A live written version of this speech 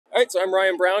All right, so I'm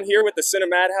Ryan Brown here with the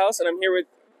Cinemad House, and I'm here with...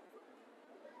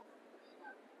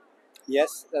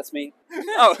 Yes, that's me.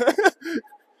 Oh,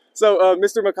 so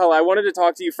Mr. McCulloch, I wanted to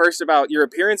talk to you first about your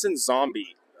appearance in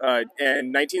Zombie in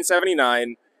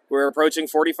 1979. We're approaching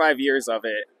 45 years of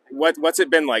it. What's it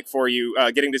been like for you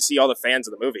getting to see all the fans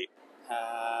of the movie?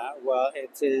 Well,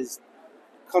 it is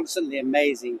constantly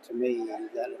amazing to me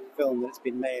that a film that's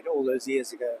been made all those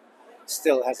years ago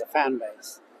still has a fan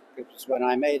base. Because when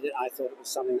I made it, I thought it was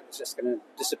something that was just going to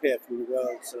disappear from the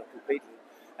world sort of completely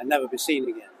and never be seen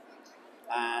again.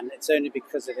 And it's only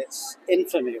because of its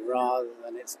infamy rather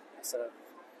than its sort of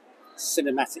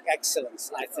cinematic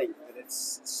excellence, I think, that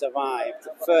it's survived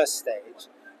the first stage.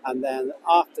 And then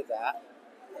after that,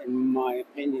 in my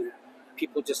opinion,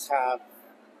 people just have,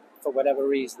 for whatever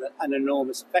reason, an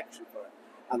enormous affection for it,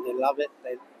 and they love it.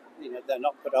 They're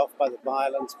not put off by the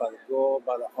violence, by the gore,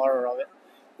 by the horror of it.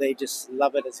 They just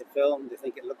love it as a film. They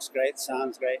think it looks great,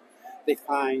 sounds great. They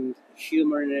find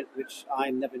humor in it, which I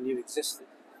never knew existed.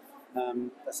 I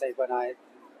say when I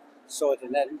saw it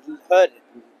and heard it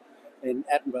in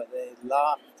Edinburgh, they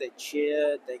laughed, they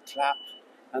cheered, they clapped,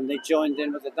 and they joined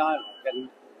in with the dialogue. And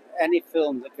any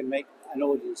film that can make an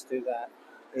audience do that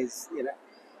is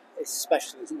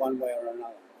special in one way or another.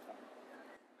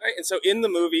 All right, and so in the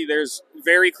movie, there's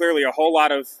very clearly a whole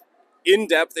lot of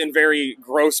in-depth and very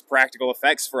gross practical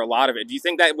effects for a lot of it. Do you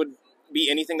think that would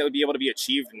be anything that would be able to be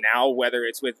achieved now, whether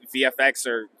it's with VFX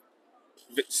or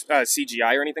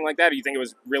CGI or anything like that? Or do you think it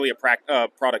was really a product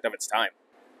of its time?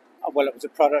 Well, it was a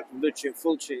product of Lucio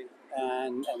Fulci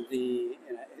and the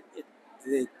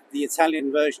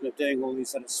Italian version of doing all these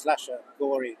sort of slasher,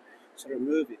 gory sort of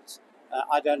movies.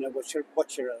 I don't know what you're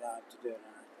allowed to do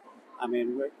now. I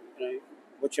mean,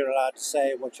 what you're allowed to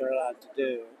say, what you're allowed to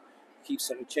do, keeps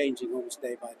sort of changing almost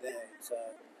day by day. So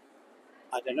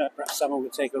I don't know. Perhaps someone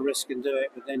would take a risk and do it,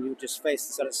 but then you just face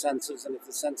the sort of censors, and if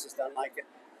the censors don't like it,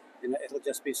 it'll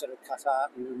just be sort of cut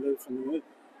out and removed from the movie.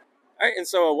 All right, and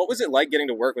so what was it like getting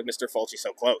to work with Mr. Fulci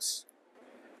so close?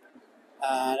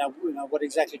 Now, what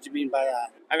exactly do you mean by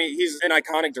that? I mean, he's an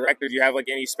iconic director. Do you have like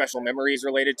any special memories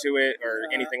related to it or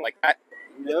anything like that?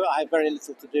 No, I had very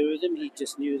little to do with him. He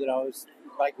just knew that I was,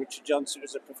 like Richard Johnson,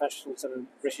 was a professional sort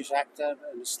of British actor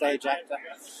and a stage actor.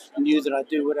 He knew that I'd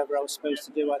do whatever I was supposed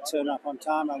to do. I'd turn up on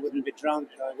time. I wouldn't be drunk.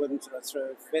 I wouldn't sort of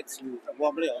throw fits and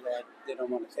wobbly, although I did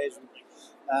on one occasion.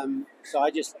 So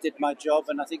I just did my job,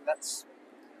 and I think that's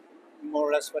more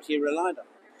or less what he relied on.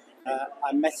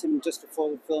 I met him just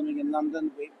before the filming in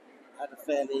London. We had a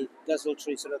fairly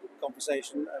desultory sort of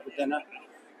conversation over dinner,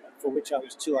 for which I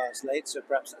was 2 hours late, so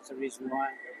perhaps that's the reason why.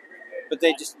 But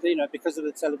they just, because of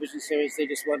the television series, they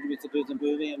just wanted me to do the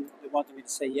movie and they wanted me to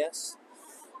say yes.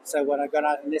 So when I got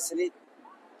out in Italy,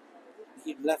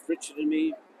 he left Richard and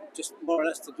me just more or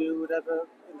less to do whatever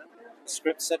the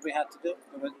script said we had to do.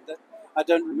 I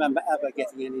don't remember ever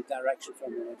getting any direction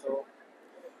from him at all.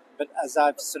 But as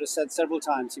I've sort of said several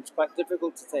times, he was quite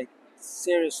difficult to take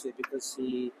seriously because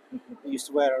he used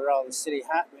to wear a rather silly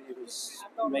hat when he was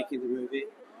making the movie.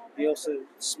 He also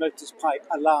smoked his pipe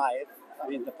alive. I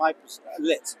mean, the pipe was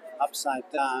lit upside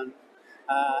down,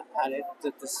 and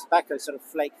the tobacco sort of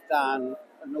flaked down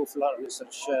an awful lot on his sort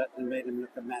of shirt and made him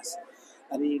look a mess.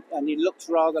 And he looked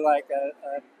rather like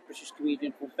a British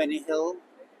comedian called Benny Hill.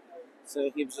 So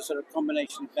he was a sort of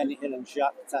combination of Benny Hill and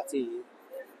Jacques Tati.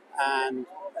 And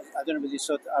I don't know whether you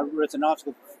saw it, I wrote an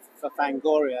article for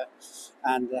Fangoria,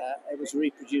 and it was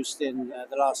reproduced in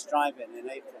the last drive-in in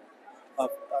April.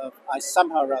 I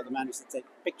somehow or other managed to take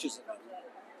pictures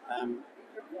of him,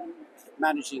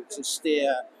 managing to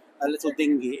steer a little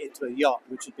dinghy into a yacht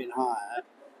which had been hired,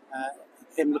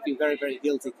 him looking very, very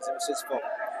guilty because it was his fault,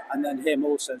 and then him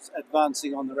also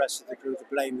advancing on the rest of the crew to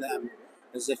blame them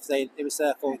as if it was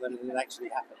their fault that it had actually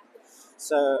happened.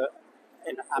 So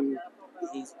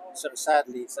he sort of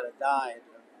sadly sort of died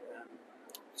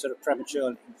sort of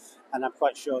prematurely, and I'm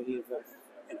quite sure he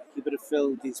would have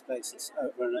filled these places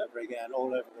over and over again all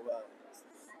over the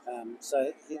world.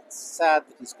 So it's sad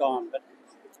that he's gone, but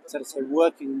so to say,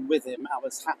 working with him, I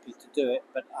was happy to do it,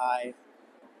 but I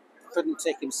couldn't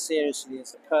take him seriously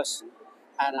as a person,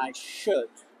 and I should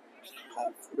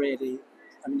have really.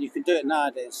 I mean, you can do it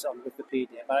nowadays on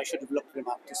Wikipedia, but I should have looked him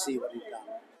up to see what he'd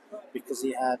done, because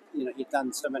he'd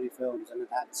done so many films and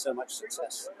had so much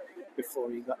success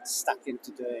before he got stuck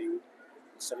into doing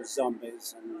sort of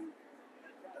zombies and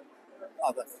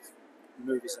other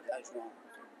movies of that genre.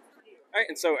 All right,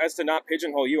 and so as to not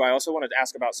pigeonhole you, I also wanted to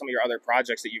ask about some of your other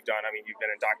projects that you've done. I mean, you've been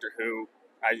in Doctor Who.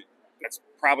 That's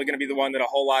probably going to be the one that a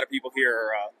whole lot of people here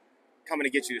are coming to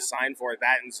get you to sign for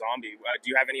that and Zombie. Do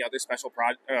you have any other special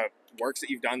works that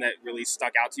you've done that really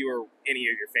stuck out to you, or any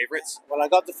of your favorites? Well, I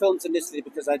got the films initially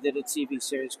because I did a TV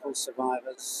series called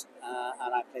Survivors,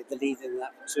 and I played the lead in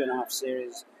that for 2.5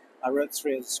 series. I wrote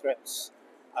 3 of the scripts.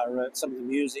 I wrote some of the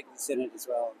music that's in it as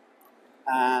well.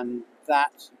 And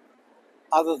that,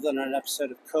 other than an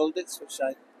episode of Colditz, which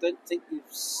I don't think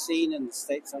you've seen in the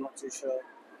States, I'm not too sure.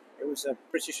 It was a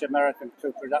British-American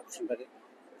co-production, but it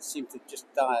seemed to just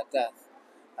die a death.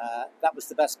 That was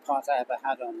the best part I ever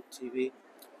had on TV.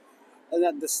 And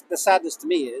then the sadness to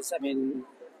me is,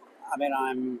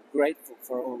 I'm grateful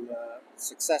for all the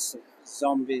success of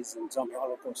Zombies and Zombie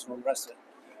Holocaust and all the rest of it.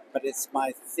 But it's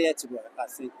my theatre work, I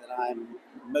think, that I'm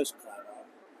most proud of.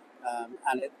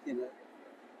 And it,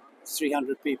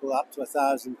 300 people up to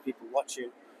 1,000 people watch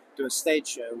you do a stage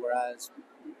show, whereas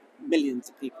millions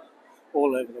of people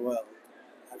all over the world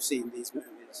have seen these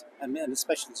movies, and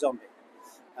especially Zombie.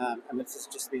 It's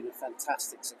just been a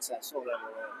fantastic success all over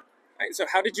the world. Right, so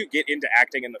how did you get into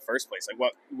acting in the first place? Like,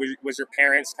 what was your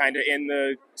parents kind of in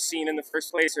the scene in the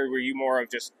first place, or were you more of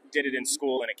just did it in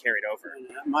school and it carried over?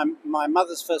 My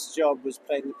mother's first job was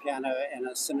playing the piano in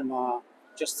a cinema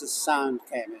just as sound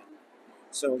came in.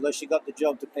 So although she got the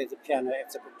job to play the piano,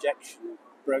 if the projection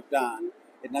broke down,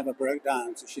 it never broke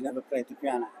down, so she never played the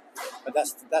piano. But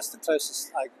that's the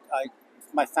closest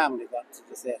my family got to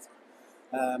the theatre.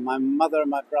 My mother and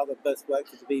my brother both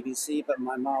worked at the BBC, but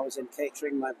my mom was in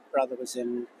catering. My brother was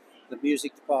in the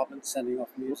music department, sending off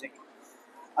music.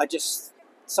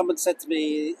 Someone said to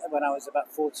me when I was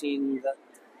about 14 that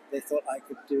they thought I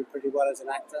could do pretty well as an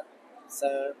actor.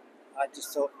 So I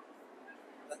just thought,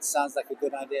 that sounds like a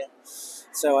good idea.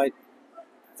 So I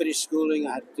finished schooling.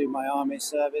 I had to do my army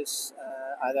service.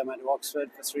 I then went to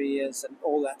Oxford for 3 years, and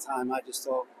all that time I just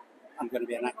thought, I'm going to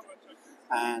be an actor.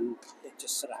 And it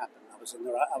just sort of happened. I was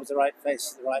the right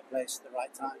place, the right place, at the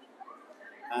right time.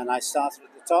 And I started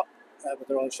at the top with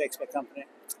the Royal Shakespeare Company,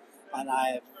 and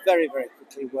I very, very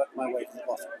quickly worked my way to the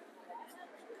bottom.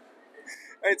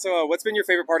 All right, so what's been your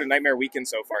favorite part of Nightmare Weekend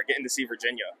so far? Getting to see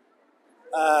Virginia.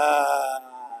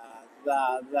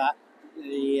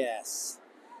 Yes.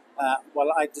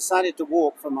 Well, I decided to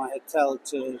walk from my hotel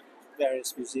to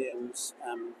various museums,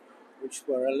 which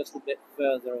were a little bit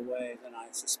further away than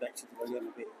I suspected they were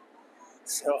going to be.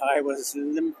 So I was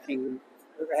limping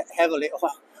heavily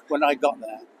when I got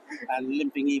there, and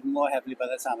limping even more heavily by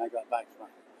the time I got back to my.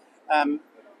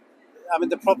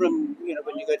 The problem,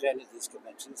 when you go to any of these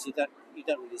conventions, you don't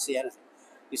really see anything.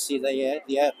 You see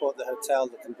the airport, the hotel,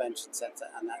 the convention centre,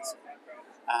 and that's it.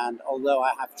 And although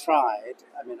I have tried,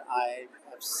 I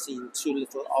have seen too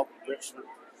little of Richmond.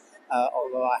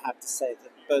 Although I have to say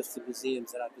that both the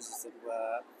museums that I visited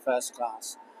were first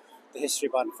class. The history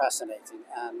one fascinating,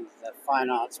 and the fine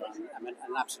arts one, an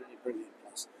absolutely brilliant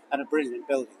place, and a brilliant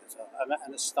building as well,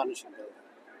 an astonishing building.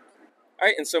 All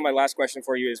right, and so my last question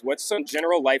for you is, what's some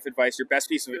general life advice, your best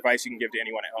piece of advice you can give to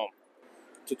anyone at home?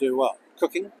 To do what?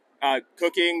 Cooking?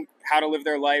 Cooking, how to live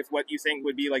their life, what you think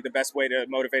would be like the best way to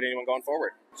motivate anyone going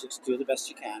forward. Just do the best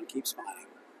you can, keep smiling.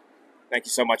 Thank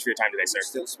you so much for your time today, sir.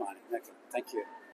 Still smiling. Thank you.